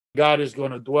God is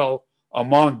going to dwell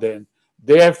among them.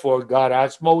 Therefore, God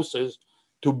asked Moses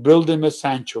to build him a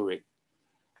sanctuary.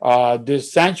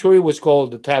 This sanctuary was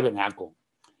called the Tabernacle.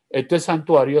 Este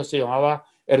santuario se llamaba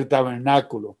el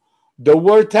tabernáculo. The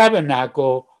word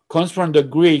tabernacle comes from the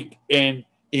Greek and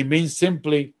it means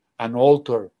simply an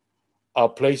altar, a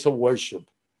place of worship.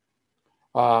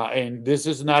 And this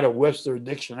is not a Webster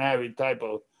dictionary type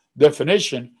of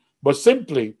definition, but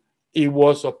simply it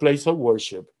was a place of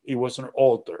worship. It was an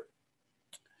altar.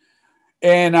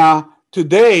 And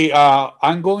today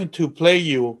I'm going to play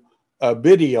you a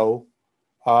video.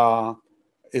 Uh,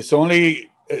 it's only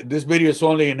this video is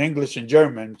only in English and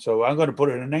German, so I'm going to put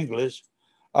it in English.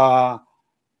 Uh,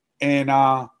 and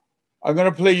I'm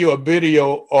going to play you a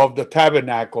video of the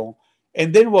tabernacle.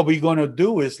 And then what we're going to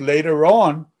do is later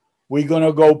on, we're going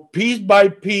to go piece by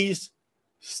piece,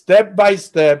 step by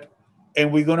step,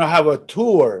 and we're going to have a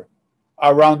tour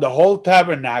around the whole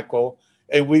tabernacle,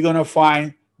 and we're going to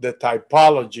find the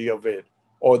typology of it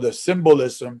or the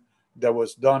symbolism that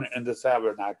was done in the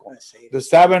tabernacle.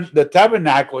 The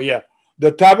tabernacle, yeah.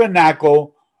 The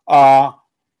tabernacle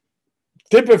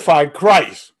typified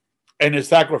Christ and his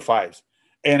sacrifice.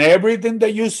 And everything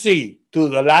that you see, to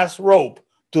the last rope,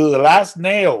 to the last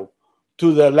nail,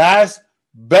 to the last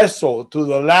vessel, to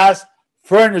the last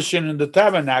furnishing in the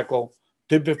tabernacle,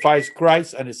 typifies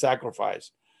Christ and his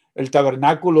sacrifice. El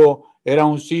tabernáculo era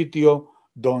un sitio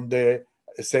donde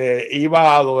se iba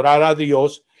a adorar a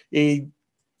Dios, y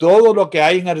todo lo que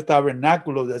hay en el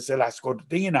tabernáculo, desde las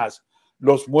cortinas,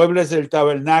 los muebles del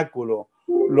tabernáculo,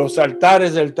 los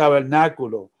altares del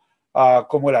tabernáculo,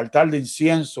 como el altar de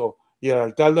incienso y el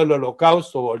altar del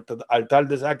holocausto o el altar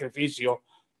de sacrificio,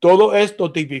 todo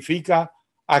esto tipifica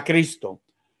a Cristo.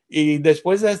 Y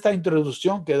después de esta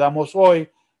introducción que damos hoy,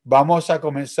 vamos a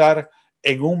comenzar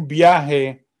en un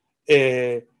viaje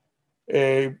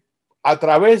a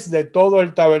través de todo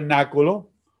el tabernáculo.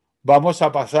 Vamos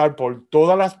a pasar por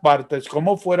todas las partes,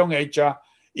 cómo fueron hechas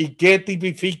y qué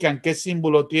tipifican, qué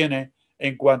símbolo tiene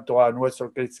en cuanto a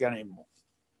nuestro cristianismo.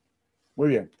 Muy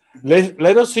bien.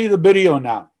 Let us see the video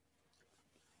now.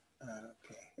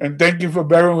 Okay. And thank you for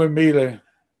bearing with me.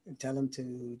 Tell them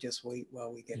to just wait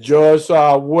while we get it. Just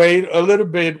wait a little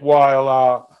bit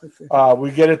while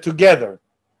we get it together.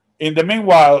 In the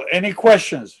meanwhile, any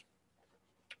questions?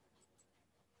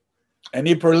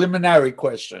 Any preliminary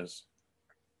questions?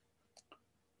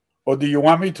 Or do you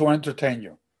want me to entertain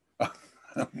you?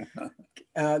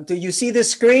 Do you see the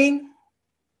screen?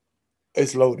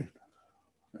 It's loading.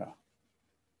 Yeah.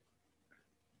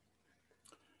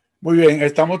 Muy bien,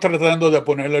 estamos tratando de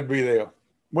ponerle el video.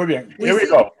 Muy bien, here we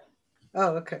go.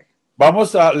 Oh, okay.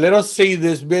 Vamos a, let us see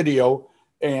this video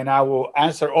and I will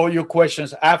answer all your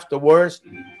questions afterwards.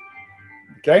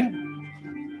 Okay?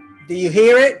 Do you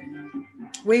hear it?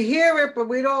 We hear it, but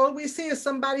we don't. All we see is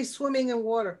somebody swimming in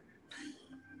water.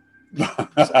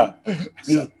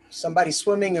 Somebody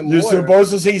swimming in You're water. You're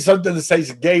supposed to see something that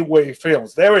says Gateway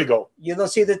Films. There we go. You don't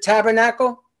see the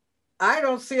tabernacle? I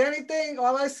don't see anything.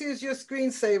 All I see is your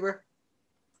screensaver.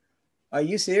 Are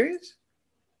you serious?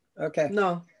 Okay.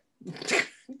 No.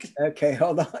 Okay,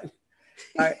 hold on. All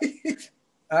right.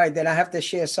 All right, then I have to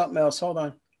share something else. Hold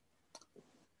on.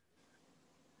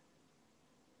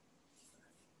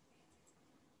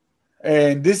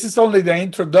 And this is only the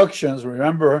introductions,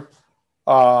 remember?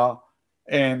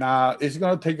 And it's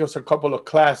going to take us a couple of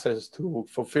classes to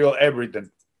fulfill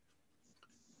everything.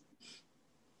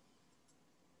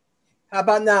 How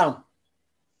about now?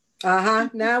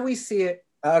 Now we see it.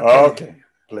 Okay.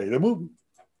 Play the movie.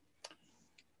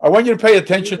 I want you to pay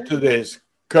attention to this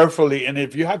carefully. And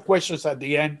if you have questions at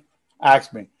the end,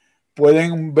 ask me.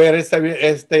 Pueden ver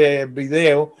este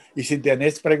video y si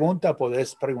tienes preguntas,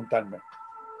 puedes preguntarme.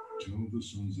 Tell the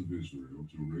sons of Israel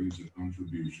to raise a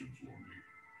contribution for me.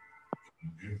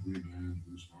 From every man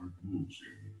whose heart moves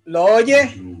him, ¿Lo oye? I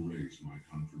shall raise my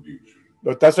contribution.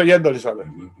 ¿Lo estás oyendo, Elizabeth?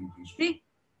 And let them construct. Sí.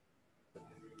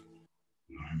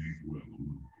 And I make well among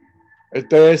them.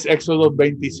 Este es Éxodo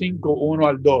 25, 1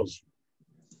 al 2.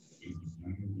 Is the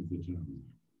pattern of the tabernacle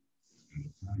and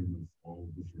the pattern of all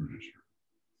the furniture.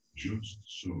 Just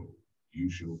so you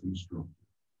shall construct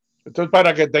it. Esto es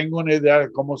para que tenga una idea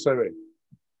de cómo se ve.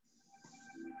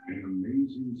 An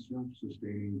amazing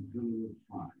self-sustaining pillar of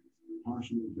fire,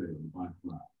 partially veiled by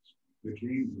clouds,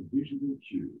 became the vision of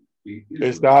Jude.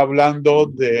 Está hablando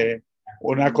de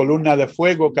una columna de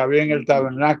fuego que había en el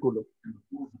tabernáculo. And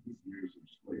 400 years of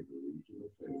slavery to the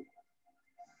faith.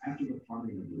 After the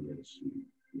parting of the Red Sea,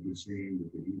 it would seem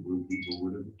that the Hebrew people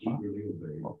would have eagerly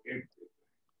obeyed everything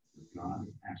that God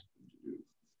had asked them to do.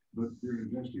 But their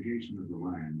investigation of the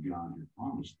land God had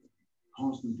promised them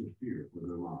caused them to fear for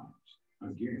their lives.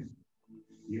 Again,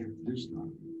 yet this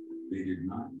time, they did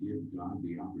not give God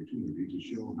the opportunity to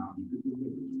show how he could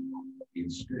deliver them.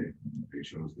 Instead, they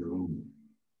chose their own way.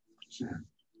 Sadly,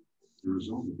 the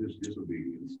result of this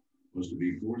disobedience was to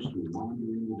be forced to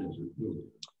wander in the desert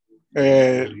wilderness.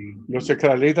 Los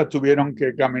israelitas tuvieron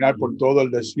que caminar por todo el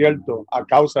desierto a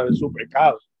causa de su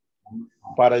pecado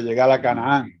para llegar a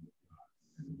Canaán.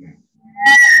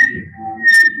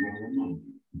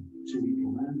 So he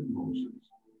commanded Moses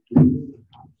to build the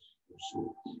house of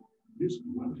swords. This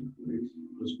dwelling place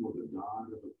was for the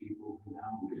God of the people who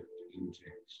now lived in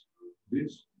tents.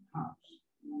 This house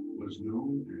was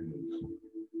known as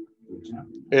the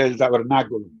Tabernacle. El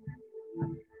tabernáculo.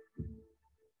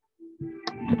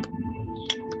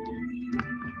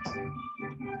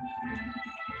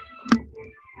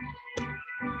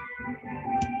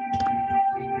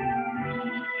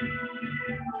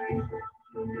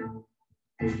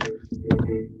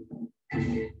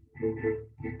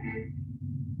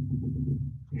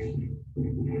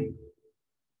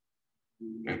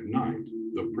 At night,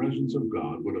 the presence of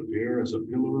God would appear as a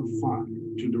pillar of fire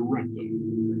to direct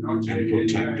them and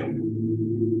protect them.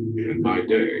 And by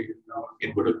day,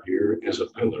 it would appear as a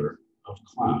pillar of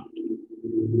cloud.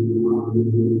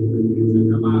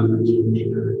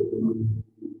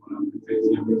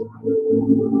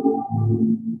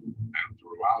 And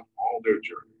throughout all their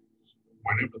journeys,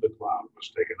 whenever the cloud was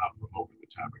taken up from over the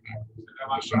tabernacle,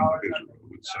 the sons of Israel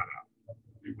would set out.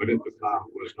 But if the cloud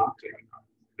was not taken up,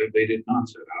 then they did not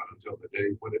set out until the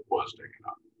day when it was taken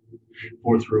up.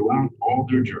 For throughout all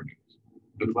their journeys,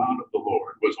 the cloud of the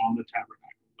Lord was on the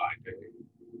tabernacle by day,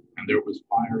 and there was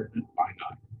fire in it by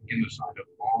night, in the sight of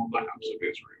all the house of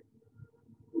Israel.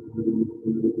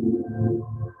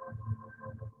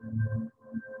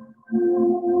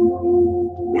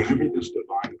 Whenever this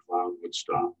divine cloud would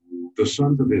stop, the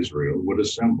sons of Israel would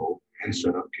assemble and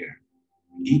set up camp.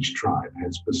 Each tribe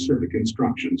had specific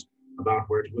instructions about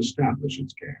where to establish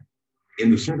its camp.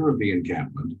 In the center of the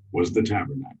encampment was the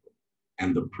tabernacle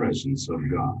and the presence of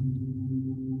God.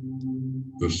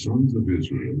 The sons of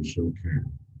Israel shall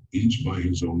camp, each by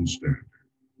his own standard,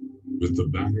 with the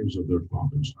banners of their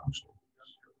father's households.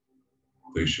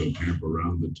 They shall camp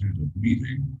around the tent of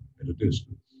meeting at a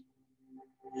distance.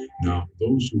 Now,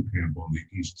 those who camp on the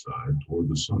east side toward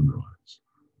the sunrise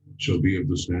shall be of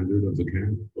the standard of the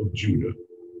camp of Judah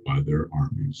by their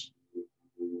armies.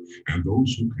 And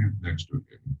those who camp next to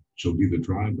him shall be the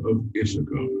tribe of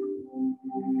Issachar.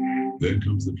 Then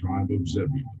comes the tribe of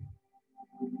Zebulun.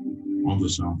 On the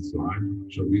south side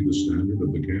shall be the standard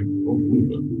of the camp of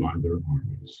Reuben by their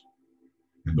armies.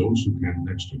 And those who camp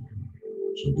next to him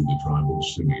shall be the tribe of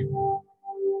Simeon.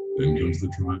 Then comes the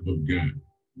tribe of Gad.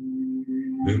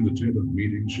 Then the tent of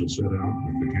meeting shall set out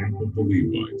with the camp of the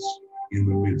Levites in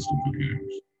the midst of the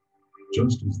camps,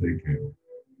 just as they camp.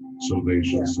 So they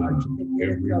shall set out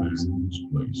every man in his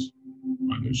place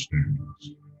by their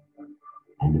standards.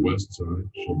 On the west side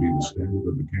shall be the standard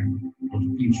of the camp of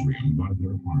Ephraim by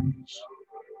their armies.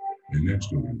 And next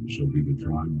to him shall be the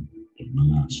tribe of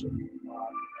Manasseh.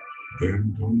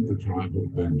 Then comes the tribe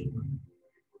of Benjamin.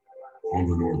 On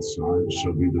the north side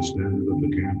shall be the standard of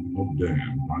the camp of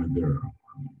Dan by their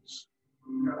armies.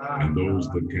 And those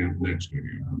that camp next to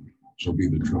him shall be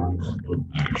the tribe of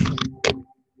Asher.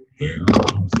 Then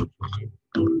comes the tribe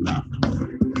of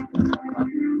Naphtali.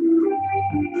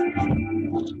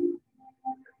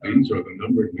 These are the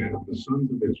numbered men of the sons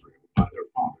of Israel by their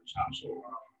father's household.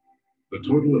 The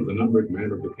total of the numbered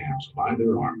men of the camps by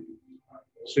their armies,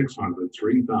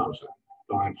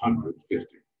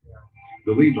 603,550.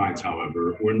 The Levites,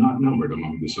 however, were not numbered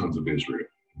among the sons of Israel,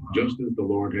 just as the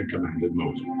Lord had commanded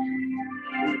Moses.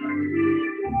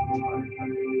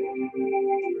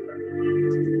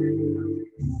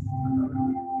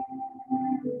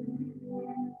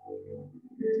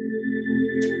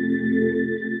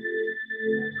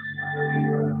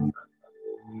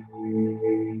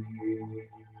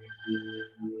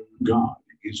 God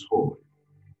is holy.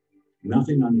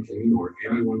 Nothing unclean or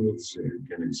anyone with sin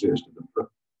can exist in the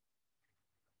presence.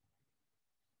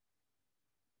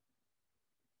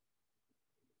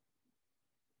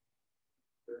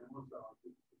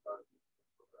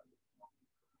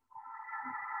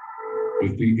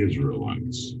 With the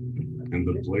Israelites, and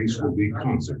the place will be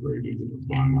consecrated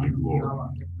by my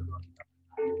glory.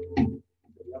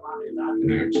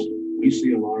 Next, we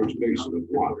see a large basin of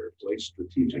water placed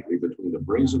strategically between the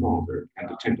brazen altar and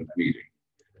the tent of meeting.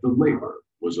 The laver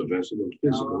was a vessel of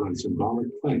physical and symbolic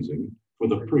cleansing for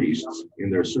the priests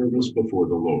in their service before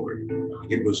the Lord.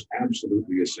 It was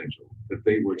absolutely essential that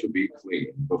they were to be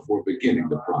clean before beginning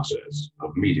the process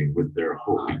of meeting with their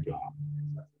holy God.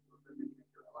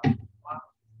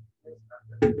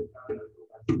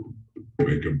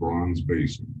 Make a bronze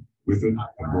basin, with it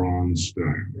a bronze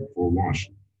stand for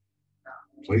washing.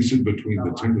 Place it between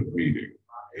the tent of meeting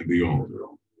and the altar,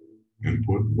 and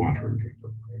put water in it.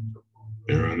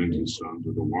 Aaron and his sons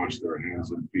are to wash their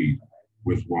hands and feet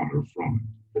with water from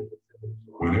it.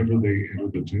 Whenever they enter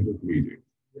the tent of meeting,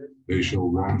 they shall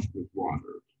wash with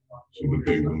water, so that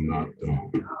they will not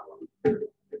die.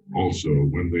 Also,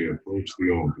 when they approach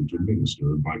the altar to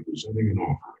minister by presenting an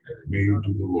offering made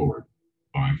to the Lord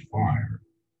by fire,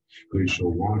 they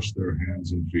shall wash their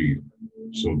hands and feet,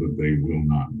 so that they will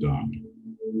not die.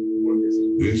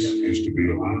 This is to be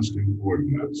a lasting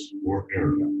ordinance for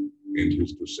Aaron and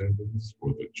his descendants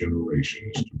for the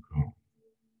generations to come.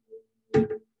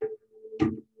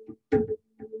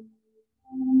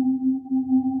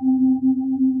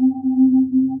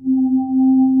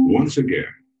 Once again,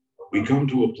 we come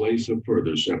to a place of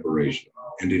further separation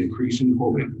and increasing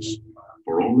holiness,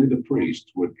 for only the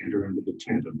priests would enter into the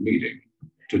tent of meeting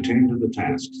to tend to the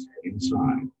tasks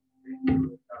inside.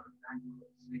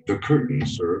 The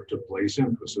curtains served to place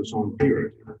emphasis on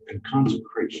purity and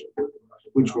consecration,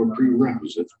 which were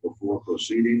prerequisites before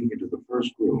proceeding into the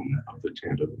first room of the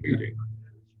tent of meeting.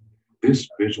 This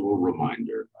visual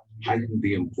reminder heightened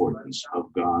the importance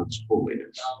of God's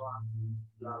holiness.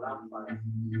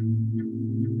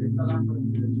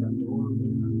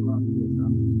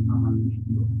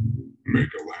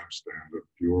 Make a lampstand of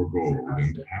pure gold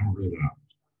and hammer it out,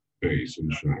 base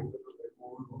and shaft.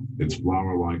 Its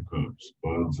flower-like cups,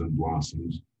 buds, and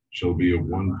blossoms shall be of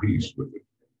one piece with it.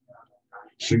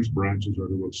 6 branches are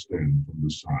to extend from the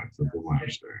sides of the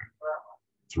lampstand,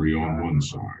 3 on one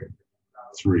side,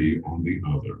 3 on the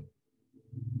other.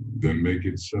 Then make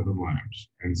it 7 lamps,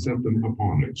 and set them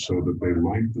upon it so that they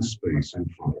light the space in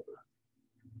front of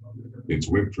it. Its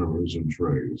wick trimmers and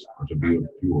trays are to be of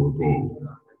pure gold.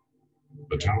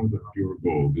 A talent of pure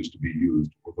gold is to be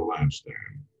used for the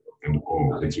lampstand and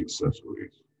all its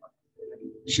accessories.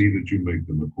 See that you make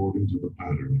them according to the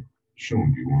pattern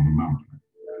shown you on the mountain.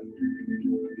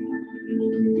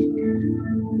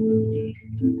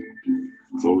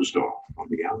 Closed off from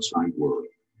the outside world,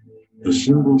 the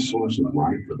single source of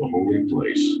light for the holy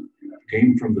place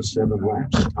came from the 7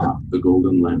 lamps atop the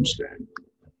golden lampstand.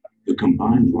 The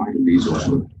combined light of these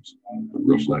lamps would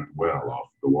reflect well off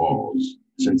the walls,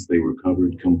 since they were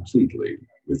covered completely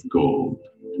with gold.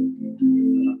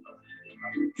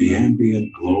 The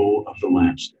ambient glow of the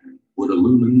lampstand would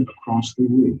illumine across the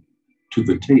room to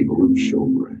the table of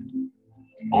showbread.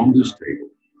 On this table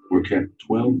were kept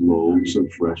 12 loaves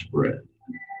of fresh bread,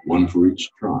 1 for each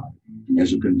tribe,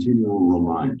 as a continual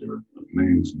reminder of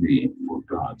man's need for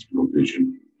God's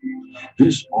provision.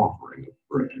 This offering of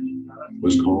bread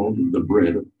was called the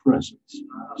bread of presence,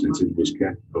 since it was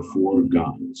kept before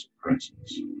God's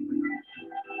presence.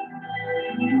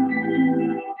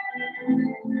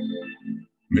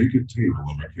 Make a table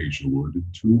of acacia wood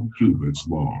 2 cubits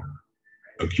long,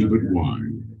 a cubit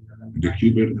wide, and a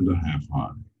cubit and a half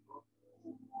high.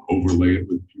 Overlay it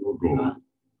with pure gold,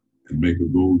 and make a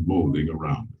gold molding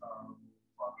around it.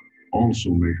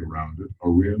 Also make around it a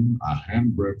rim a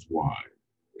handbreadth wide,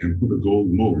 and put a gold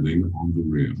molding on the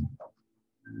rim.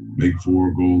 Make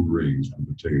 4 gold rings for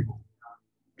the table,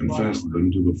 and fasten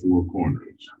them to the 4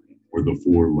 corners, where the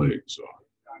 4 legs are.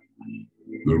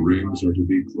 The rings are to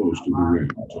be close to the rim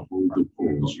to hold the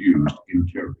poles used in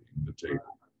carrying the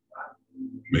table.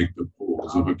 Make the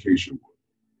poles of acacia wood,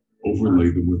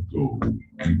 overlay them with gold,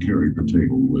 and carry the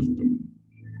table with them.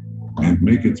 And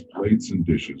make its plates and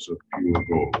dishes of pure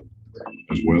gold,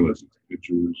 as well as its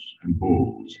pitchers and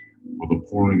bowls for the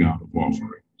pouring out of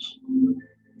offerings.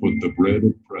 Put the bread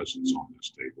of presence on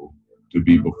this table to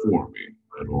be before me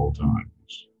at all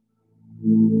times.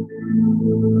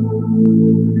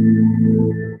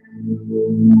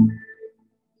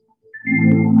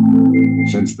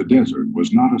 Since the desert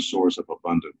was not a source of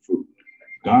abundant food,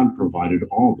 God provided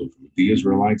all the food the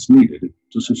Israelites needed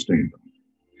to sustain them.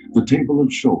 The table of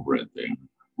showbread, then,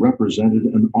 represented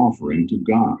an offering to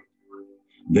God.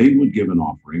 They would give an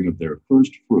offering of their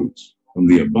first fruits from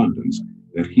the abundance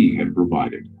that He had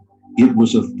provided. It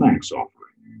was a thanks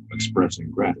offering,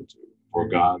 expressing gratitude for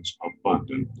God's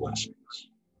abundant blessings.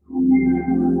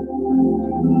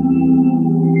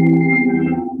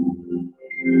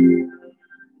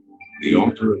 The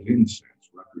altar of incense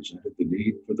represented the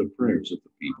need for the prayers of the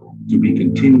people to be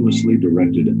continuously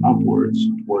directed upwards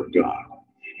toward God,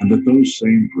 and that those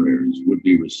same prayers would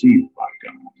be received by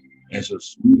God as a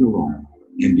sweet aroma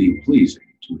and be pleasing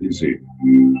to His ear.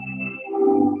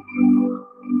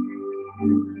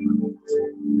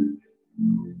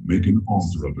 Make an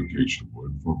altar of acacia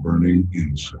wood for burning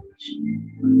incense.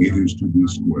 It is to be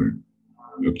square.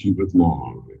 a cubit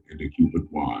long and a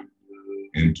cubit wide,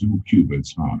 and 2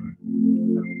 cubits high.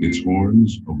 Its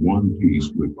horns of one piece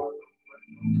with it.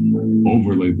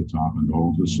 Overlay the top and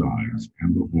all the sides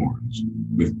and the horns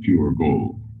with pure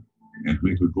gold, and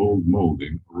make a gold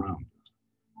molding around it.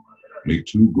 Make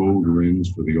 2 gold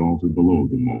rings for the altar below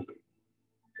the molding,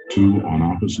 2 on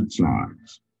opposite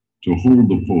sides, to hold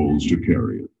the poles to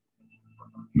carry it.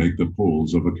 Make the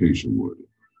poles of acacia wood,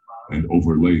 and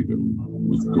overlay them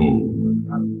with gold.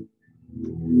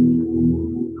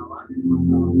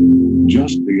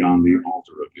 Just beyond the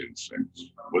altar of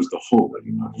incense was the Holy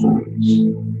of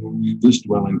Holies. This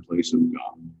dwelling place of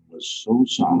God was so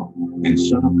solemn and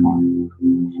set apart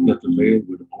that the veil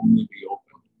would only be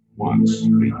opened once a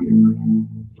year.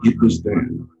 It was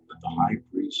then that the high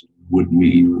priest would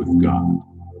meet with God.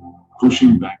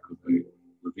 Pushing back the veil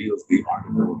reveals the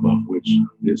article above which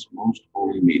this most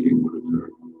holy meeting would occur.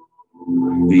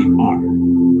 The Ark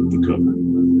of the Covenant.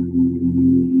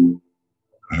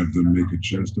 Have them make a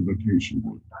chest of acacia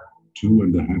wood,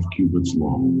 2½ cubits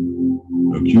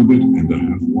long, a cubit and a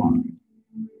half wide,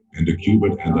 and a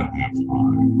cubit and a half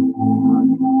high.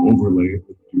 Overlay it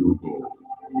with pure gold,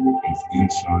 both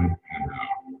inside and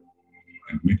out,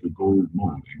 and make a gold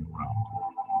molding around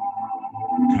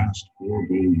it. Cast 4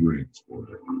 gold rings for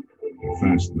it, and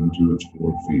fasten them to its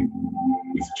 4 feet,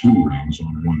 with 2 rings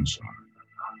on one side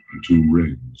and 2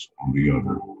 rings on the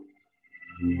other.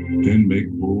 Then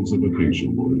make poles of acacia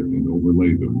wood and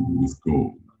overlay them with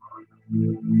gold.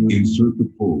 Insert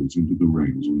the poles into the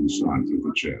rings on the sides of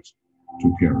the chest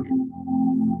to carry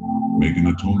it. Make an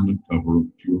atonement cover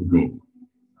of pure gold,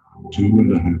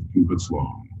 2½ cubits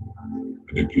long,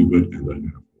 and a cubit and a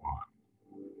half wide.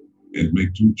 And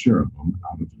make 2 cherubim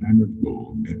out of hammered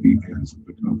gold at the ends of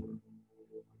the cover.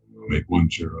 Make 1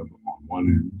 cherub on one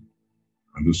end,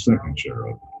 and the second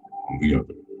cherub on the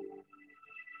other.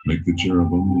 Make the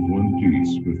cherubim of one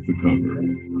piece with the cover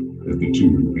at the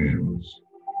 2 ends.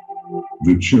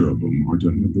 The cherubim are to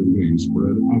have their wings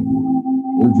spread upward,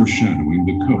 overshadowing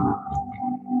the cover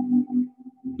with them.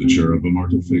 The cherubim are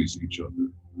to face each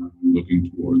other,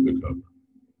 looking toward the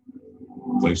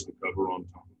cover. Place the cover on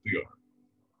top of the ark,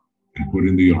 and put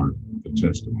in the ark the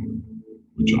testimony,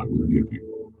 which I will give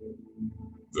you.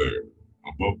 There,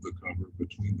 above the cover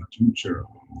between the 2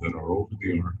 cherubim that are over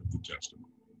the ark of the testimony,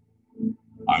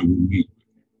 I will meet with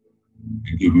you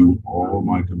and give you all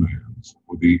my commands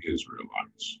for the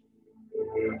Israelites.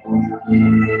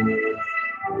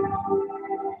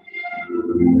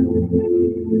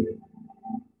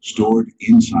 Stored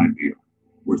inside the ark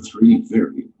were 3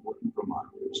 very important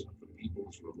reminders of the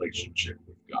people's relationship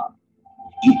with God.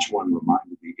 Each one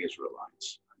reminded the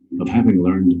Israelites of having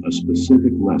learned a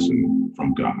specific lesson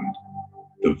from God.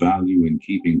 The value in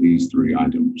keeping these 3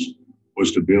 items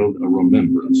was to build a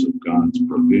remembrance of God's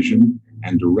provision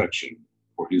and direction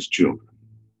for his children.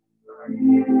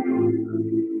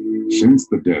 Since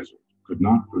the desert could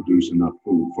not produce enough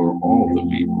food for all the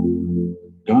people,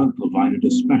 God provided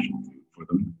a special food for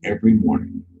them every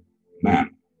morning, manna.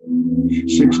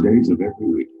 6 days of every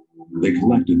week, they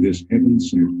collected this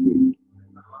heaven-sent food.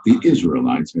 The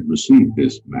Israelites had received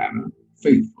this manna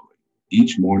faithfully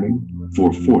each morning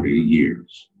for 40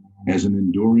 years as an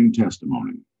enduring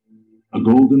testimony. A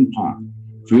golden pot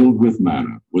filled with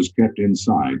manna was kept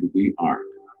inside the ark.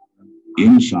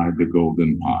 Inside the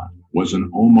golden pot was an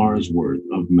omar's worth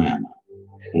of manna,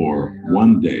 or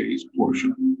 1 day's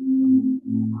portion.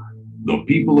 The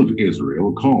people of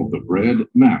Israel called the bread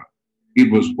manna. It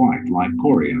was white like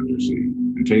coriander seed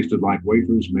and tasted like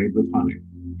wafers made with honey.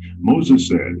 Moses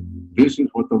said, "This is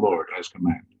what the Lord has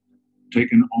commanded.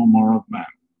 Take an omar of manna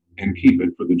and keep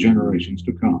it for the generations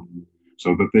to come,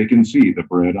 so that they can see the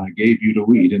bread I gave you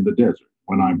to eat in the desert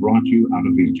when I brought you out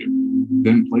of Egypt.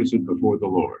 Then place it before the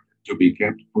Lord to be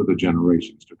kept for the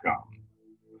generations to come."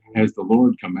 As the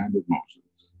Lord commanded Moses,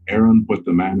 Aaron put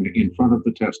the manna in front of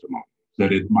the testimony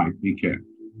that it might be kept.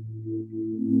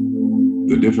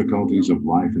 The difficulties of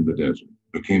life in the desert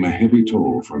became a heavy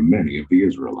toll for many of the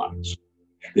Israelites.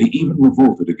 They even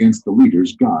revolted against the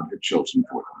leaders God had chosen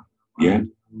for them. Yet,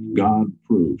 God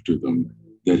proved to them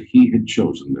that he had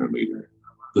chosen their leader.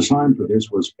 The sign for this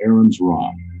was Aaron's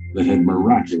rod that had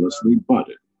miraculously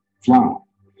budded, flowered,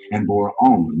 and bore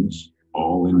almonds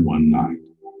all in one night.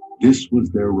 This was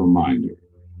their reminder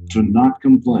to not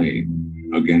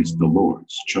complain against the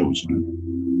Lord's chosen.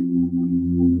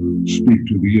 Speak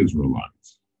to the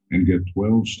Israelites and get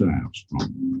 12 staffs from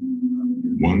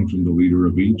them, 1 from the leader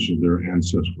of each of their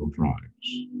ancestral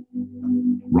tribes.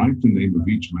 Write the name of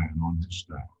each man on his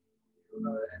staff.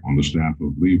 On the staff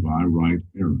of Levi, write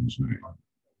Aaron's name,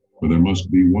 for there must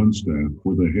be 1 staff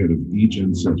for the head of each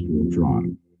ancestral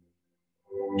tribe.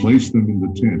 Place them in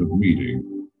the tent of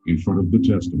meeting in front of the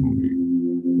testimony,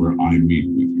 where I meet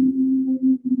with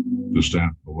you. The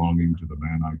staff belonging to the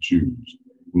man I choose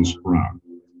will sprout,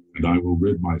 and I will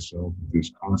rid myself of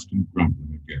this constant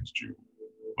grumbling against you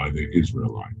by the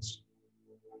Israelites.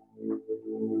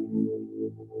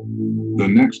 The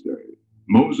next day,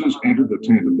 Moses entered the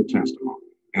tent of the testimony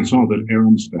and saw that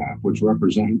Aaron's staff, which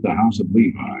represented the house of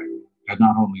Levi, had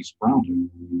not only sprouted,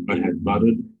 but had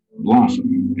budded,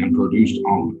 blossomed, and produced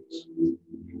almonds.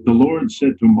 The Lord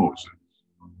said to Moses,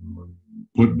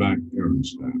 "Put back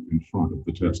Aaron's staff in front of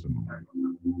the testimony,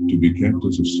 to be kept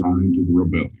as a sign to the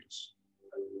rebellious.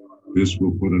 This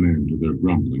will put an end to their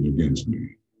grumbling against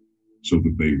me, so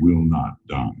that they will not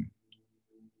die."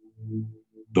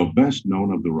 The best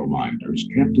known of the reminders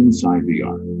kept inside the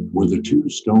ark were the 2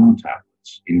 stone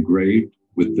tablets engraved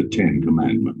with the 10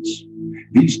 commandments.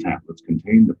 These tablets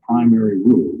contained the primary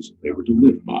rules they were to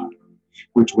live by,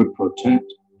 which would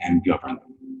protect and govern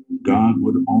them. God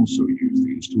would also use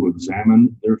these to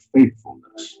examine their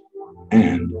faithfulness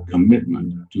and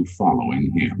commitment to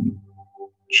following Him.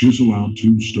 Chisel out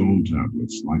 2 stone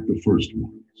tablets like the first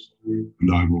ones,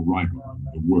 and I will write on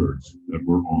them the words that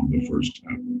were on the first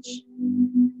tablets.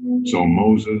 So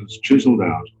Moses chiseled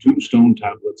out 2 stone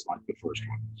tablets like the first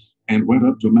ones, and went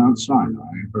up to Mount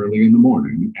Sinai early in the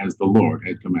morning, as the Lord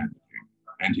had commanded him.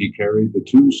 And he carried the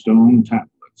 2 stone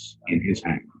tablets in his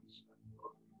hands.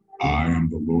 I am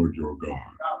the Lord your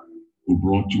God, who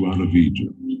brought you out of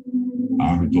Egypt,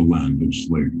 out of the land of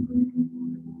slavery.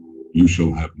 You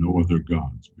shall have no other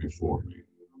gods before me.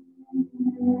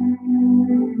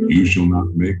 You shall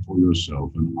not make for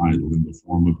yourself an idol in the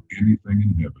form of anything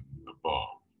in heaven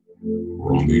above,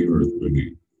 or on the earth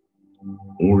beneath,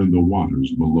 or in the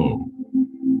waters below.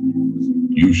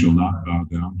 You shall not bow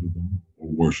down to them or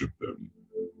worship them,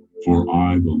 for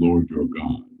I, the Lord your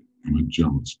God, am a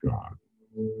jealous God,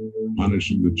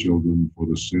 punishing the children for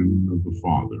the sin of the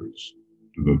fathers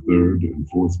to the 3rd and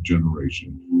 4th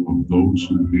generation of those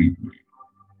who hate me,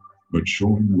 but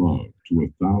showing love to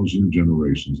 1,000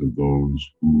 generations of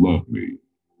those who love me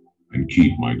and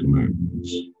keep my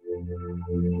commandments.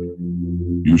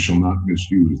 You shall not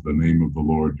misuse the name of the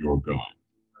Lord your God,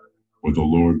 for the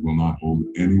Lord will not hold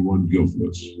anyone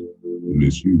guiltless who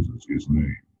misuses his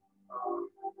name.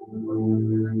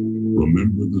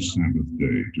 Remember the Sabbath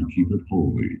day to keep it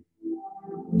holy.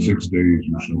 6 days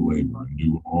you shall labor and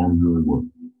do all your work,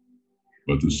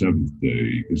 but the 7th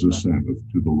day is a Sabbath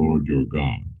to the Lord your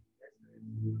God.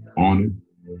 On it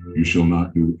you shall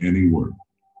not do any work,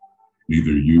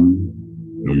 neither you,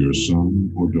 nor your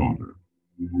son or daughter,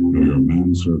 nor your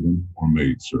manservant or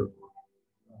maidservant,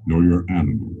 nor your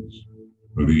animals,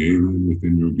 nor the alien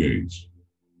within your gates.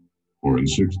 For in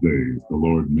 6 days the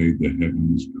Lord made the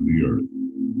heavens and the earth,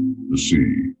 the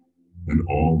sea, and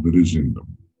all that is in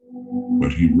them,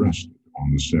 but he rested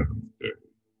on the 7th day.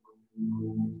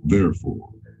 Therefore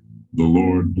the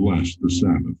Lord blessed the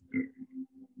Sabbath day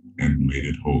and made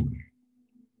it holy.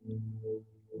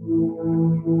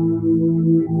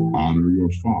 Honor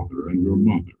your father and your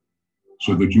mother,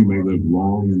 so that you may live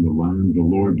long in the land the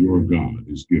Lord your God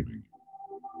is giving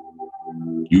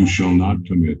you. You shall not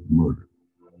commit murder.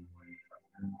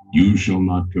 You shall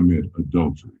not commit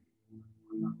adultery.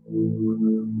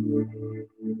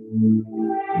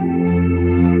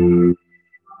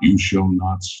 You shall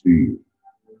not steal.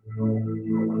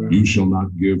 You shall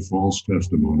not give false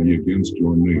testimony against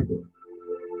your neighbor.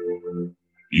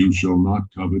 You shall not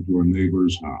covet your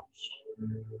neighbor's house.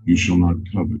 You shall not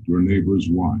covet your neighbor's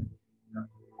wife,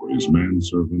 or his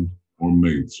manservant or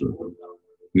maidservant,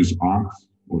 his ox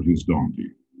or his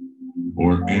donkey,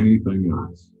 or anything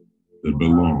else that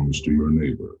belongs to your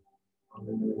neighbor.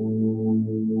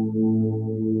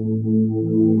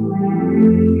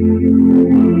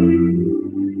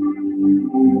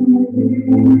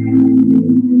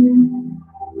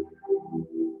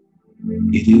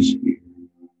 It is here,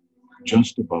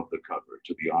 just above the cover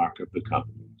to the Ark of the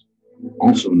Covenant,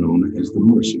 also known as the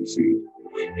mercy seat,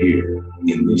 here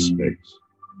in this space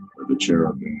where the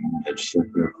cherubim have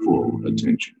set their full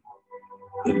attention,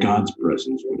 that God's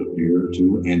presence would appear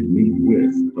to and meet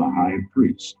with the high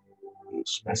priest on a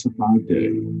specified day,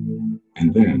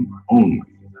 and then only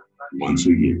once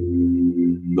a year.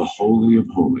 The Holy of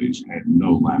Holies had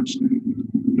no lampstand,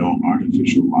 no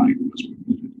artificial light was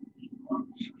permitted.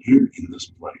 Here in this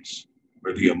place,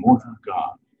 where the immortal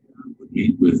God would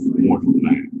meet with mortal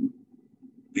man,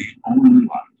 the only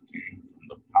light came from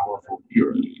the powerful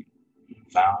purity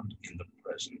found in the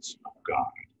presence of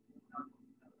God.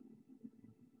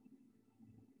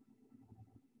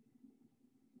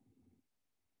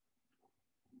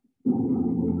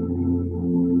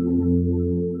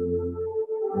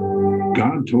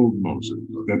 God told Moses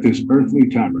that this earthly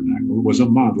tabernacle was a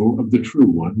model of the true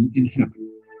one in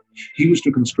heaven. He was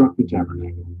to construct the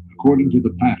tabernacle according to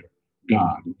the pattern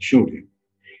God showed him.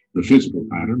 The physical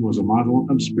pattern was a model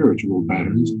of spiritual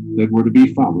patterns that were to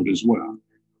be followed as well.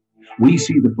 We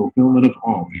see the fulfillment of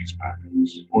all these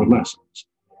patterns or lessons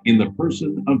in the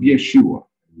person of Yeshua,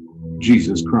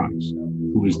 Jesus Christ,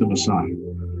 who is the Messiah.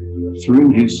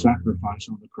 Through his sacrifice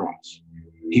on the cross,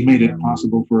 he made it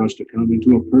possible for us to come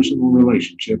into a personal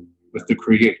relationship with the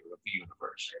Creator of the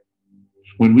universe.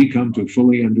 When we come to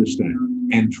fully understand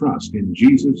and trust in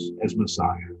Jesus as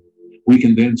Messiah, we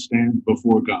can then stand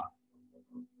before God,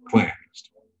 cleansed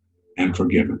and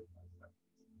forgiven.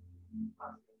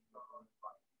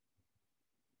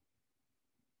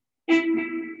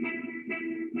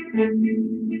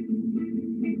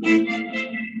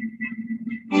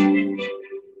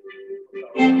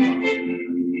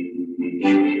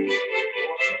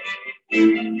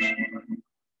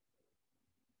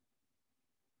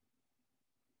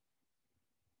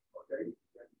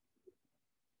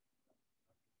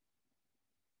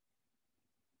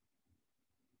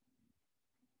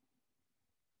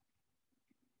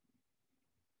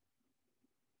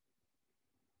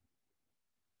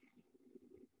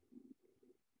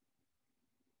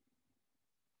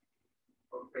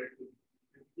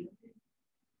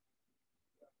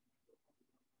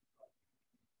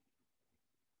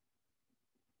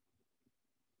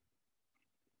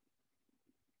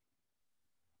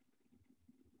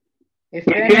 If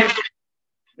you're not,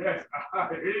 Yes,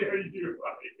 I hear you.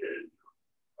 I hear you.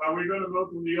 We're going to go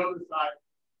to the other side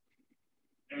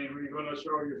and we're going to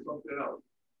show you something else.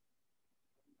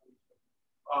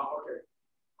 Okay.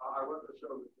 I want to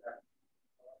show you that.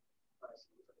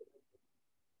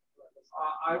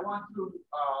 I want to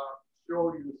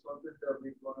show you something that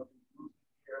we're going to be using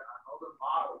here, another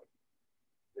model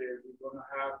that we're going to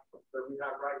have, that we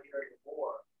have right here in the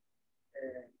board.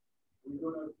 And we're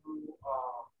going to do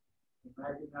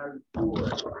imaginary tour of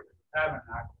the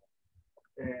tabernacle.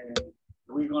 And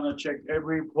we're going to check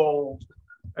every pole,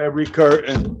 every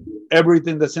curtain,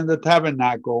 everything that's in the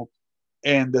tabernacle,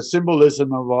 and the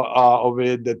symbolism of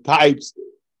it, the types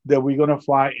that we're going to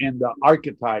find in the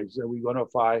archetypes that we're going to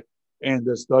find in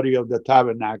the study of the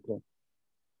tabernacle.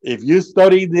 If you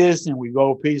study this and we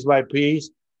go piece by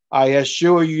piece, I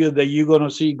assure you that you're going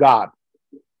to see God.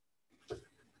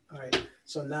 All right.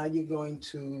 So now you're going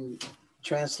to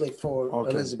translate for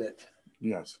Elizabeth.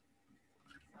 Yes.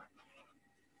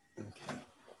 Okay.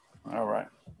 All right.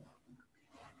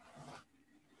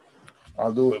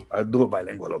 I'll do it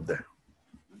bilingual up there.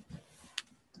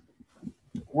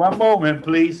 One moment,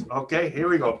 please. Okay, here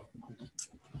we go.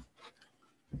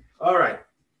 All right.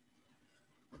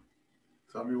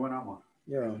 Tell me when I'm on.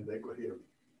 Yeah. They could hear me.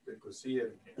 They could see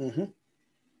it. Mm-hmm.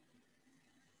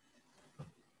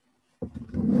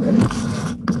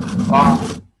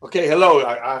 Okay, hello.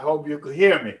 I hope you could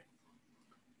hear me.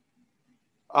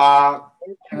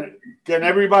 Can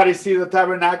everybody see the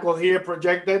tabernacle here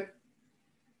projected?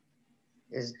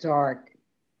 it's dark.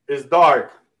 It's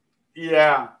dark.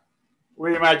 Yeah,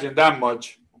 we imagine that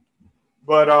much.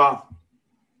 But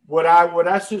what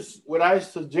I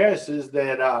suggest is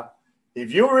that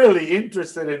if you're really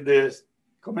interested in this,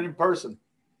 come in person,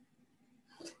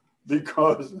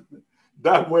 because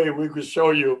that way we could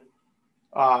show you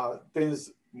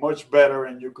things much better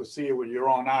and you could see it with your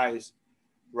own eyes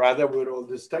rather with all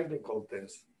these technical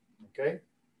things. Okay.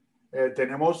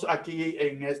 Tenemos aquí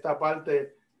en esta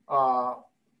parte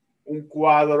un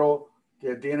cuadro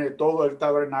que tiene todo el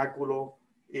tabernáculo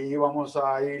y vamos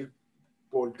a ir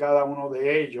por cada uno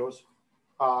de ellos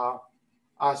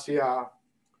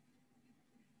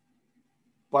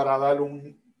para dar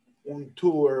un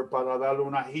tour, para darle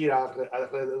una gira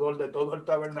alrededor de todo el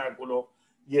tabernáculo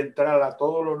y entrar a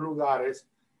todos los lugares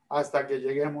hasta que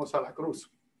lleguemos a la cruz.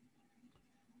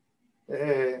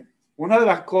 Una de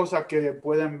las cosas que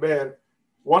pueden ver,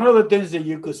 one of the things that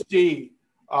you could see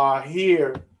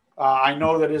here, I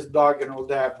know that it's dark and all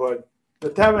that, but the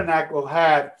tabernacle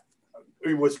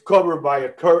it was covered by a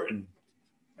curtain,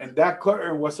 and that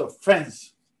curtain was a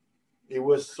fence. It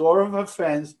was sort of a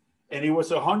fence, and it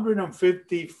was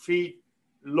 150 feet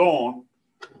long,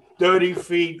 30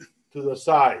 feet to the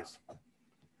sides.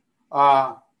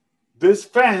 This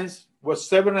fence was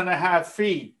 7.5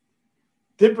 feet,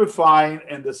 typifying,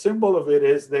 and the symbol of it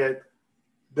is that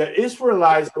the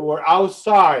Israelites that were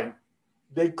outside,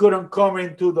 they couldn't come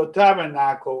into the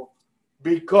tabernacle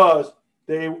because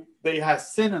they had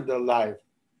sin in their life.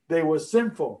 They were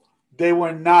sinful.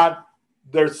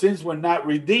 Their sins were not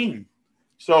redeemed.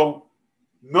 So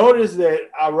notice that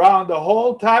around the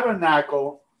whole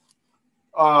tabernacle,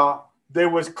 there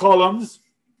was columns,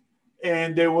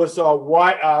 and there was a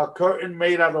white curtain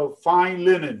made out of fine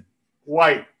linen,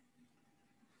 white.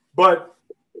 But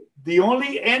the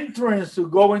only entrance to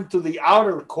go into the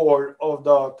outer court of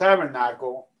the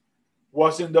tabernacle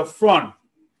was in the front.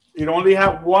 It only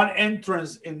had one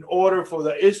entrance in order for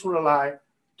the Israelite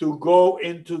to go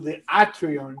into the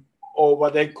atrium, or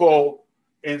what they call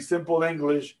in simple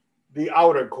English, the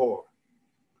outer court.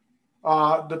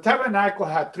 The tabernacle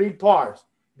had three parts: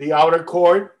 the outer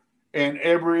court, and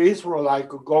every Israelite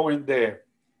could go in there.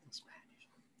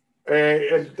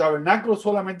 El tabernáculo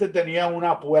solamente tenía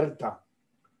una puerta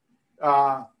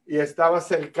y estaba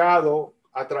cercado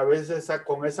a través de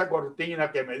con esa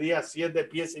cortina que medía 7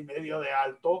 pies y medio de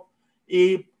alto,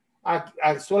 y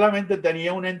solamente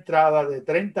tenía una entrada de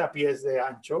 30 pies de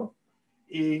ancho,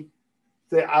 y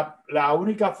la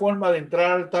única forma de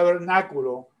entrar al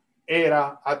tabernáculo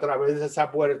era a través de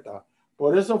esa puerta.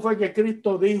 Por eso fue que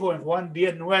Cristo dijo en Juan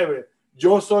 10:9,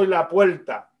 yo soy la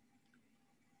puerta.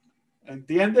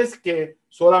 ¿Entiendes? Que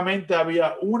solamente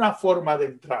había una forma de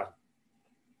entrar.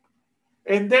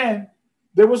 And then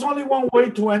there was only one way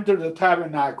to enter the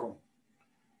tabernacle.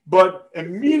 But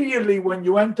immediately when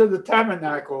you enter the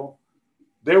tabernacle,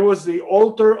 there was the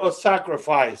altar of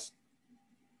sacrifice.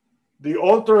 The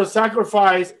altar of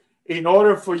sacrifice, in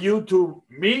order for you to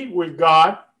meet with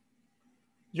God,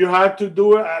 you had to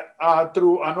do it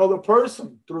through another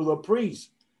person, through the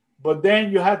priest. But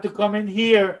then you had to come in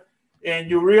here and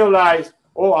you realize,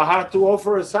 oh, I have to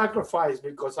offer a sacrifice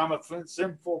because I'm a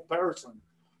sinful person.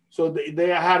 So they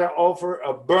had to offer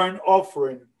a burnt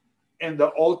offering in the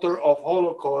altar of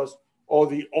Holocaust, or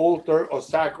the altar of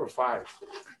sacrifice.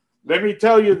 Let me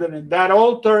tell you that in that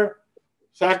altar,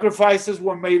 sacrifices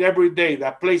were made every day.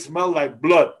 That place smelled like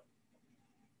blood.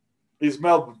 It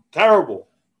smelled terrible.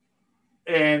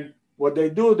 And what they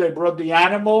do, they brought the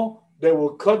animal, they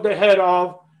will cut the head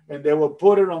off, and they will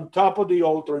put it on top of the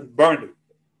altar and burn it.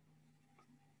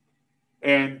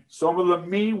 And some of the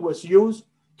meat was used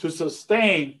to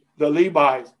sustain the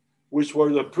Levites, which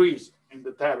were the priests in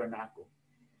the tabernacle.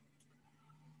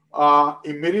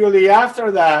 Immediately after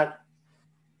that,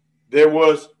 there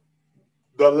was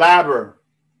the laver,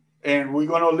 and we're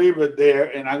going to leave it there,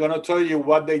 and I'm going to tell you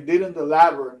what they did in the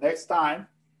laver next time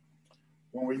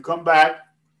when we come back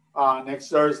next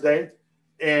Thursday,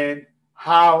 and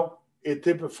how it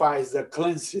typifies the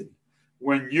cleansing.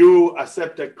 When you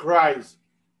accepted Christ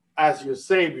as your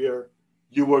Savior,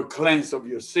 you were cleansed of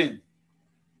your sin.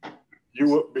 You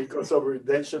were, because of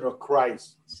redemption of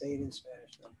Christ.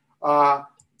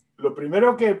 Lo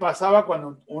primero que pasaba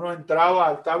cuando uno entraba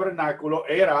al tabernáculo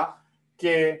era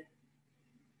que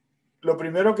lo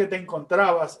primero que te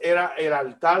encontrabas era el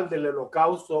altar del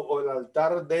holocausto o el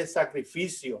altar de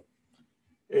sacrificio.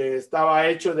 Estaba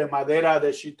hecho de madera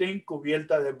de chitín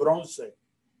cubierta de bronce.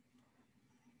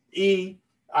 Y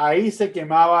ahí se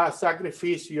quemaba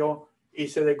sacrificio y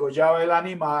se degollaba el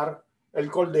animal, el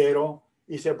cordero,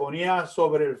 y se ponía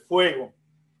sobre el fuego.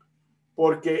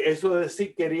 Porque eso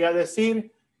quería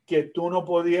decir que tú no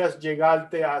podías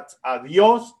llegarte a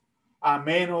Dios a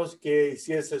menos que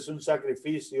hicieses un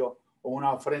sacrificio o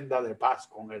una ofrenda de paz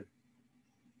con Él.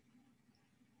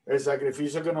 El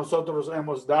sacrificio que nosotros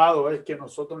hemos dado es que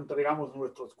nosotros entregamos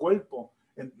nuestros cuerpos,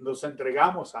 los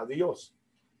entregamos a Dios.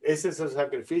 Ese es el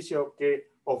sacrificio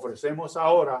que ofrecemos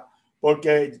ahora,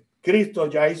 porque Cristo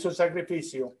ya hizo el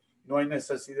sacrificio, no hay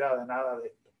necesidad de nada de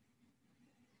esto.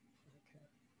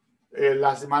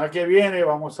 La semana que viene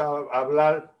vamos a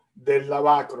hablar del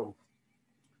lavacro,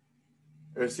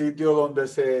 el sitio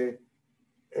donde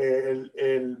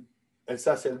el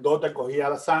sacerdote cogía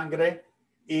la sangre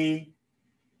y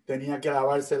tenía que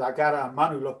lavarse la cara, las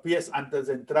manos y los pies antes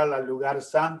de entrar al lugar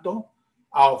santo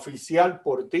a oficiar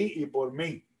por ti y por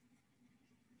mí.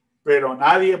 Pero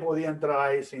nadie podía entrar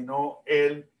ahí sino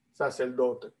el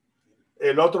sacerdote.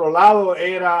 El otro lado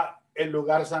era el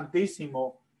lugar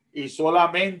santísimo y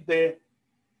solamente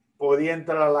podía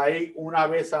entrar ahí una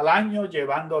vez al año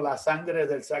llevando la sangre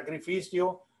del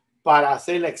sacrificio para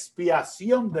hacer la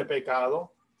expiación de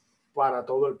pecado para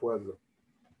todo el pueblo.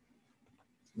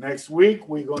 Next week,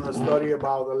 we're going to study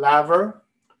about the laver.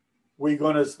 We're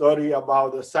going to study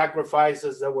about the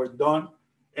sacrifices that were done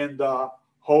in the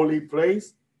holy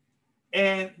place,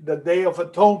 and the Day of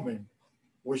Atonement,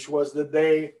 which was the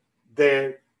day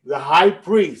that the high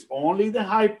priest, only the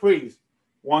high priest,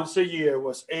 once a year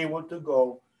was able to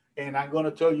go. And I'm going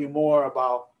to tell you more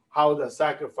about how the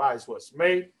sacrifice was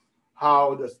made,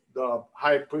 how the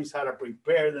high priest had to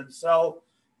prepare themselves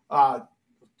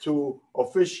to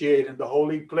officiate in the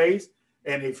holy place.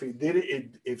 And if he did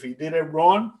it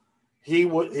wrong, he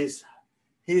would his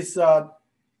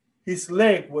his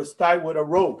leg was tied with a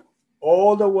rope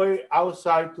all the way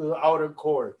outside to the outer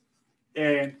court.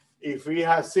 And if he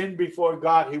has sinned before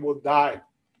God, he will die.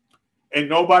 And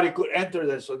nobody could enter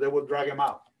there, so they would drag him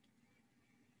out.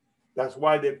 That's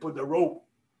why they put the rope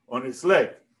on his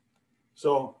leg.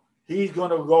 So he's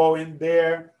going to go in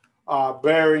there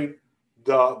bearing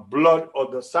the blood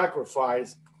of the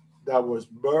sacrifice that was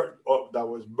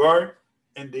burned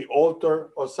in the altar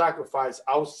of sacrifice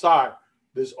outside.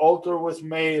 This altar was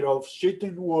made of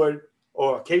shittim wood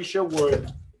or acacia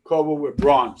wood covered with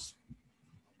bronze.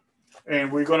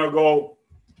 And we're going to go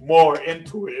more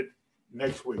into it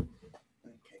next week.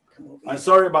 I'm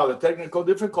sorry about the technical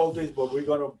difficulties, but we're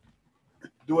going to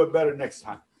do it better next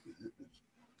time.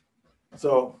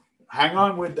 So hang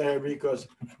on with there because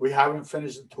we haven't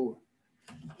finished the tour.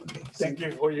 Thank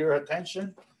you for your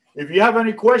attention. If you have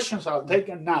any questions, I'll take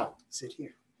them now. Sit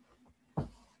here.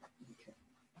 Okay.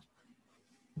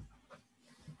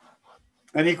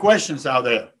 Any questions out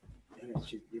there?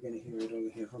 You're going to hear it over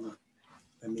here. Hold on.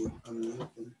 Let me unmute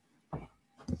them.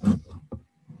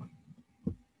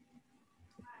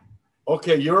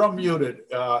 Okay, you're unmuted.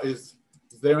 Is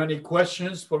there any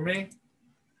questions for me?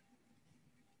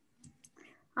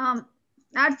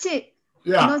 Archie,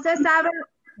 Yeah. ¿no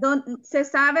se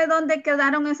sabe dónde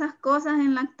quedaron esas cosas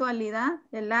en la actualidad?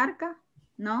 ¿El arca?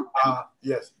 ¿No?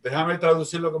 Yes. Déjame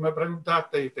traducir lo que me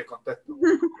preguntaste y te contesto.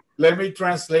 Let me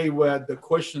translate what the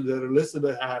question that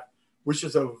Elizabeth had, which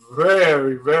is a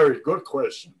very, very good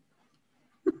question.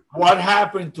 What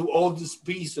happened to all these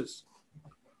pieces?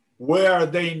 Where are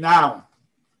they now?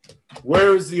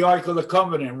 Where is the Ark of the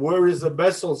Covenant? Where is the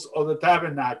vessels of the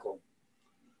tabernacle?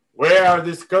 Where are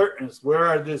these curtains? Where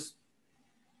are these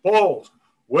poles?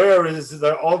 Where is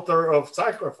the altar of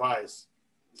sacrifice?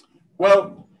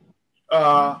 Well,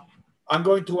 I'm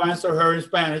going to answer her in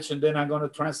Spanish, and then I'm going to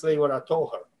translate what I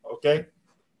told her, okay?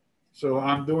 So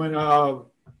I'm doing a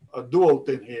dual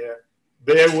thing here.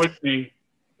 Bear with me,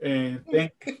 and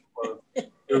thank you for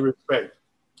your respect.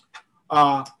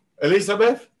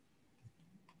 Elizabeth?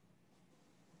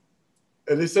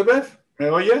 Elizabeth, ¿me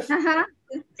oyes? Ajá.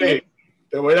 Sí.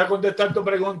 Te voy a contestar tu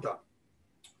pregunta.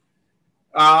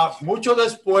 Mucho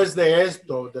después de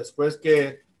esto, después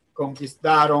que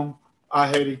conquistaron a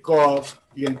Jericó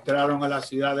y entraron a la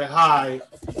ciudad de Jai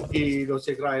y los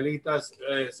israelitas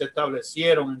se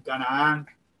establecieron en Canaán,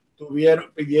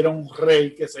 pidieron un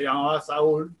rey que se llamaba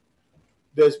Saúl.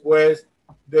 Después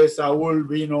de Saúl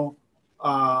vino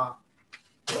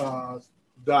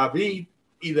David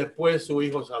y después su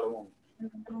hijo Salomón.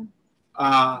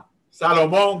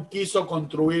 Salomón quiso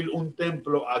construir un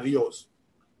templo a Dios.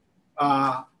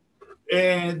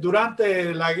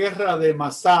 Durante la guerra de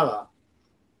Masada,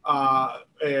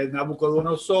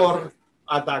 Nabucodonosor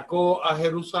atacó a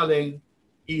Jerusalén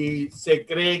y se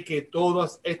cree que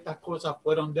todas estas cosas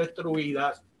fueron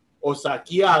destruidas o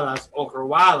saqueadas o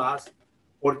robadas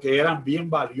porque eran bien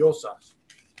valiosas.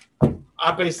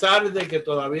 A pesar de que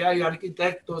todavía hay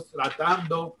arquitectos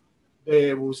tratando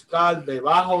de buscar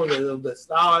debajo de donde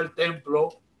estaba el templo,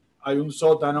 hay un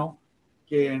sótano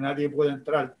que nadie puede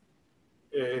entrar.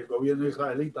 El gobierno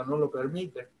israelita no lo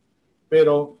permite,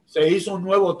 pero se hizo un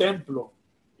nuevo templo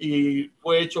y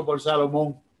fue hecho por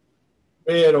Salomón,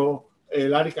 pero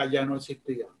el arca ya no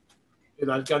existía.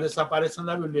 El arca desaparece en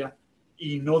la Biblia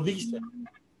y no dice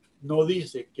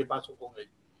qué pasó con él.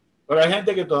 Pero hay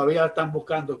gente que todavía están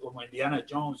buscando, como Indiana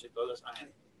Jones y toda esa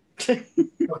gente. Okay,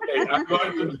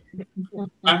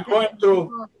 I'm going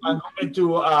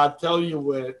to tell you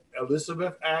what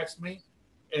Elizabeth asked me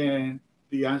and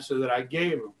the answer that I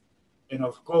gave her. And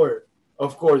of course,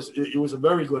 it was a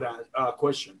very good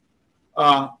question.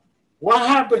 What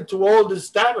happened to all this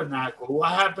tabernacle?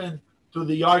 What happened to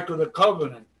the Ark of the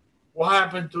Covenant? What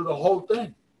happened to the whole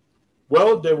thing?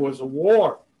 Well, there was a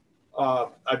war.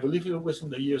 I believe it was in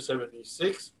the year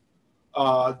 76.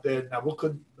 That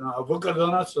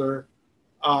Nabucodonosor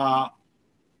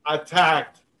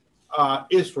attacked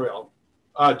Israel,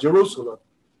 Jerusalem.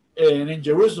 And in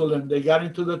Jerusalem, they got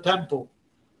into the temple.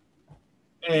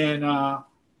 And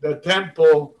the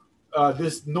temple,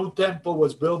 this new temple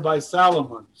was built by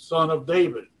Solomon, son of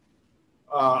David.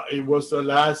 It was the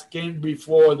last king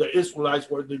before the Israelites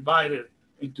were divided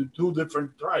into two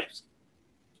different tribes.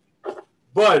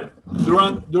 But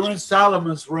during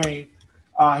Solomon's reign,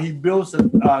 he built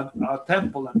a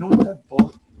temple, a new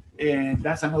temple, and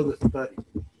that's another study,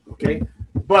 okay?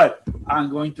 But I'm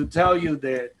going to tell you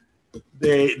that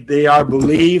they are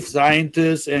believed,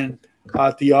 scientists and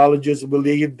theologians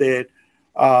believe that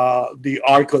the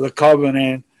Ark of the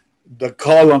Covenant, the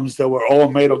columns that were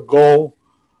all made of gold,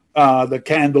 the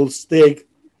candlestick,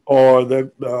 or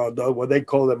the what they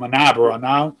call the manabra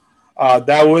now,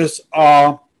 That was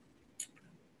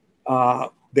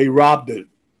they robbed it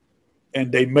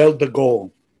and they melted the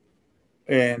gold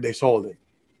and they sold it.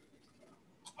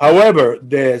 However,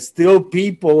 there's still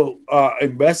people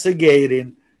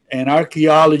investigating and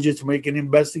archaeologists making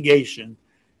investigation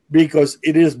because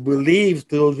it is believed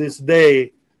till this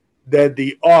day that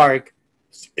the ark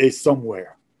is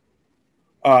somewhere.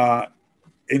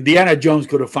 Indiana Jones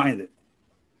could have found it.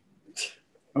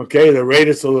 Okay, the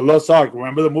Raiders of the Lost Ark.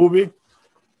 Remember the movie?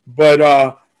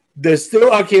 But there's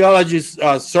still archaeologists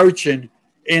searching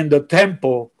in the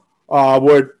temple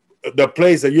where the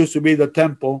place that used to be the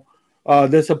temple.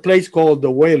 There's a place called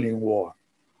the Wailing Wall,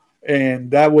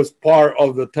 and that was part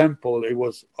of the temple. It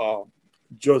was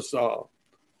just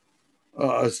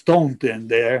a stone thing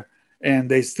there, and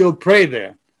they still pray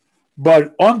there.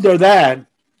 But under that,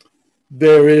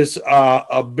 there is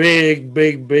a big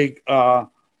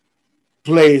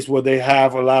place where they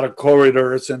have a lot of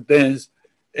corridors and things,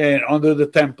 and under the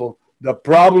temple. The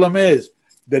problem is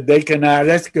that they cannot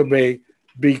excavate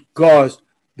because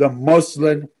the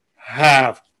Muslims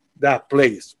have that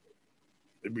place.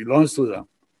 It belongs to them.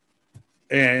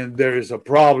 And there is a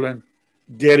problem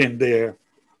getting there.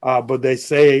 But they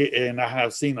say, and I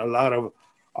have seen a lot of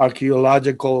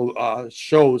archaeological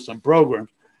shows and programs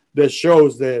that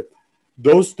shows that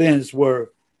those things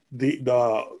were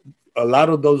a lot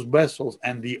of those vessels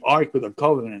and the Ark of the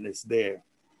Covenant is there.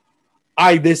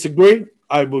 I disagree.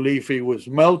 I believe he was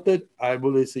melted. I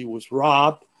believe he was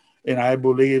robbed. And I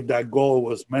believe that gold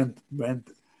was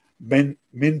minted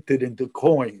into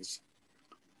coins.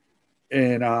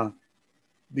 And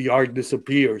the Ark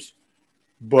disappears.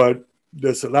 But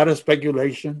there's a lot of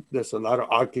speculation. There's a lot of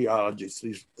archaeologists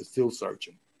still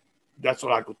searching. That's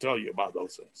what I could tell you about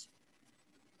those things.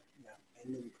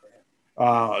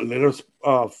 Let us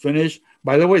finish.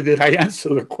 By the way, did I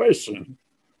answer the question?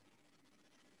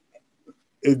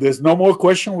 If there's no more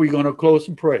question, we're going to close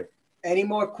and pray. Any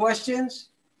more questions?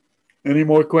 Any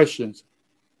more questions?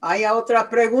 ¿Hay otras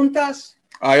preguntas?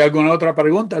 ¿Hay alguna otra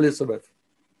pregunta, Elizabeth?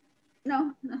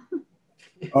 No.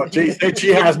 Oh, she said she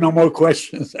has no more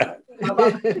questions.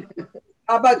 How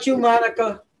about you,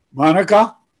 Monica?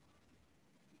 Monica?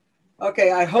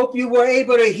 Okay, I hope you were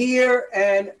able to hear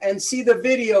and see the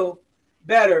video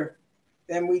better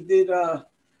than we did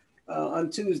on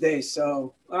Tuesday.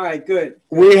 So, all right, good.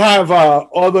 We have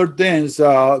other things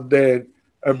that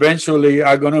eventually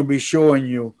are going to be showing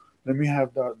you. Let me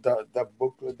have the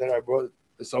booklet that I brought.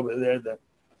 It's over there.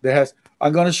 That has.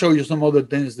 I'm going to show you some other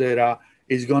things that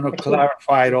is going to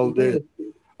clarify all this.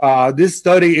 This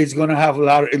study is going to have a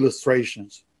lot of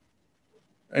illustrations,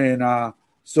 and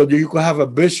so that you can have a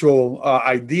visual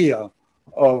idea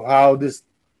of how this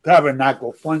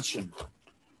tabernacle functions.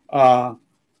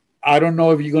 I don't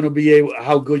know if you're going to be able,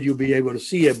 how good you'll be able to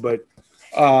see it, but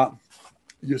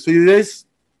you see this?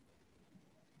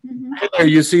 Mm-hmm. There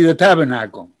you see the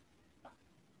tabernacle.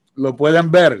 Lo pueden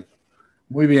ver.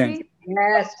 Muy bien.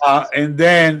 Yes. And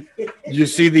then you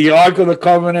see the Ark of the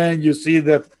Covenant, you see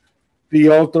the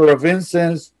altar of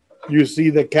incense, you see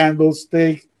the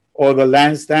candlestick or the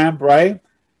lampstand, right?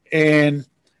 And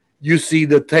you see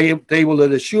the table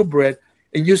of the shewbread,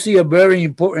 and you see a very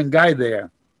important guy there.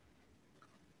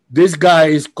 This guy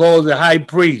is called the high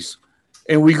priest,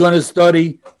 and we're going to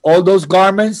study all those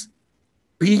garments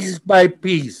piece by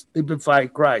piece, typify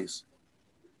Christ.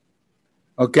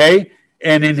 Okay,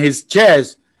 and in his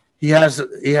chest, he has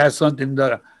something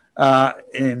that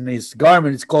in his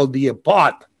garment it's called the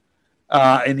pot,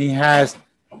 and he has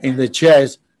in the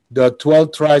chest the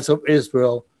 12 tribes of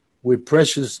Israel with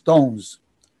precious stones.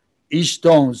 Each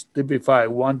stones typify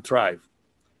one tribe.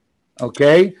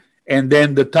 Okay, and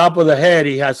then the top of the head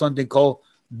he has something called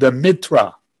the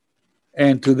mitra,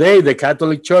 and today the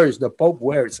Catholic Church, the Pope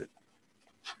wears it,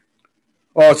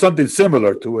 or something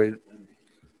similar to it,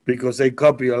 because they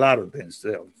copy a lot of things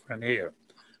still from here.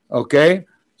 Okay,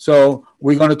 so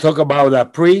we're going to talk about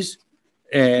that priest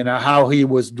and how he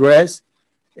was dressed,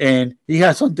 and he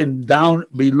has something down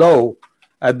below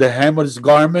at the hem of his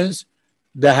garments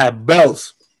that have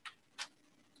bells.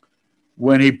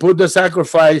 When he put the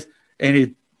sacrifice and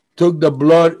he took the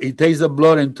blood, he takes the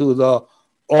blood into the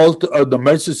altar of the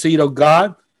mercy seat of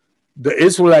God. The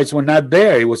Israelites were not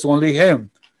there; it was only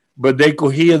him, but they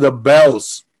could hear the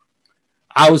bells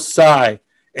outside,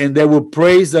 and they would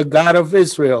praise the God of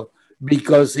Israel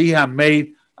because he had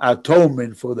made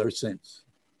atonement for their sins.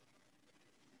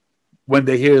 When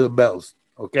they hear the bells,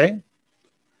 okay?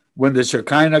 When the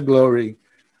Shekinah glory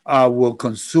will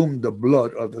consume the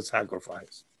blood of the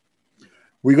sacrifice.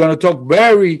 We're going to talk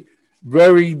very,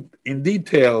 very in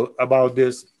detail about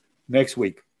this next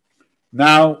week.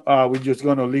 Now we're just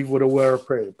going to leave with a word of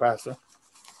prayer, Pastor.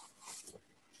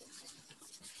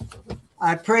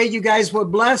 I pray you guys were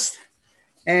blessed,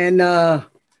 and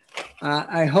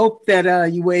I hope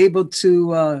that you were able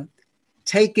to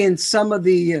take in some of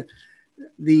the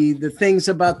things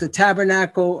about the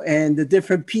tabernacle and the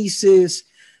different pieces.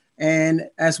 And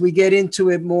as we get into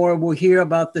it more, we'll hear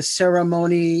about the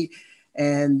ceremony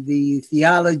and the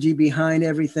theology behind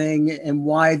everything and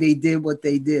why they did what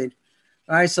they did.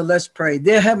 All right, so let's pray.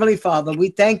 Dear Heavenly Father, we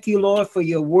thank you, Lord, for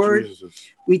your word. Jesus.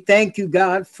 We thank you,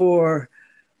 God, for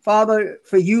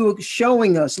you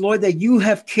showing us, Lord, that you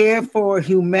have cared for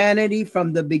humanity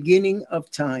from the beginning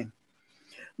of time.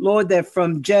 Lord, that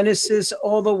from Genesis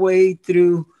all the way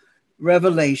through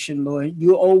Revelation, Lord,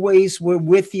 you always were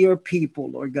with your people,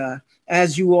 Lord God,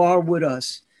 as you are with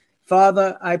us.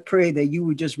 Father, I pray that you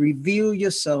would just reveal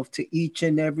yourself to each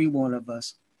and every one of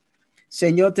us.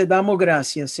 Señor, te damos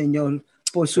gracias, Señor,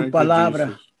 por su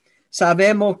palabra.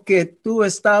 Sabemos que tú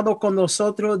has estado con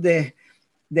nosotros de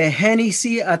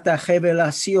Génesis hasta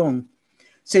Revelación.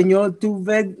 Señor, tú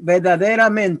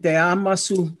verdaderamente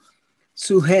amas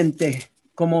su gente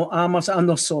como amas a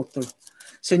nosotros.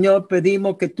 Señor,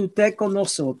 pedimos que tú estés con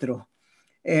nosotros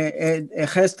el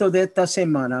resto de esta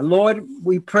semana. Lord,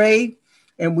 we pray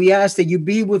and we ask that you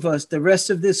be with us the rest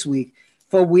of this week.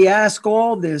 For we ask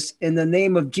all this in the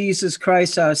name of Jesus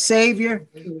Christ, our Savior,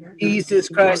 Jesus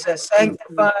Christ, our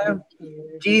Sanctifier,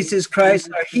 Jesus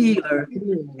Christ, our Healer,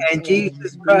 and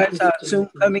Jesus Christ, our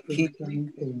soon-coming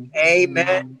King.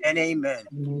 Amen and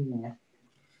amen.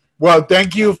 Well,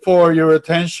 thank you for your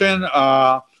attention.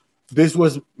 This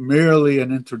was merely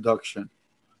an introduction.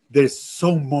 There's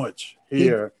so much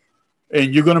here,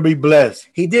 and you're going to be blessed.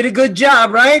 He did a good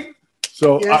job, right?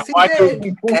 So yes,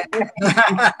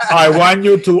 I want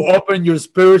you to open your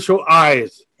spiritual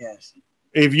eyes. Yes.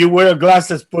 If you wear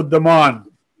glasses, put them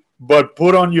on, but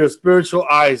put on your spiritual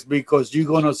eyes because you're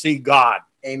going to see God.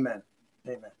 Amen.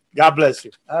 Amen. God bless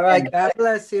you. All right. God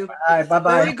bless you. All right.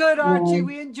 Bye-bye. Very good, Archie.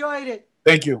 We enjoyed it.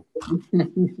 Thank you.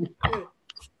 Good.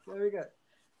 Very good.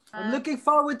 I'm looking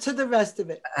forward to the rest of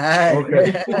it.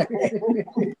 Okay.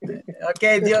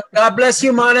 Okay. God bless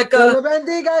you, Monica.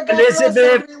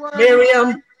 Elizabeth,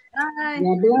 Miriam.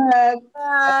 Bye.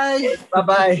 Bye.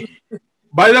 Bye-bye.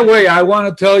 By the way, I want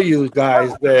to tell you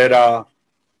guys that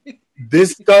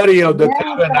this study of the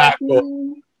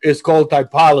tabernacle is called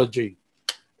typology.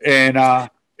 And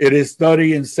it is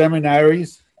studied in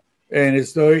seminaries and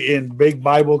it's studied in big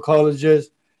Bible colleges.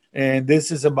 And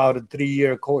this is about a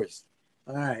 3-year course.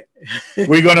 All right.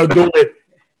 We're going to do it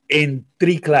in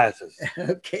 3 classes.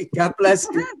 Okay. God bless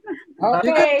you. Okay.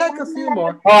 You can take a few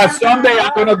more. Someday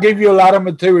I'm going to give you a lot of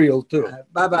material too.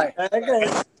 Bye-bye. Okay.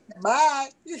 Bye.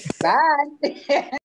 Bye.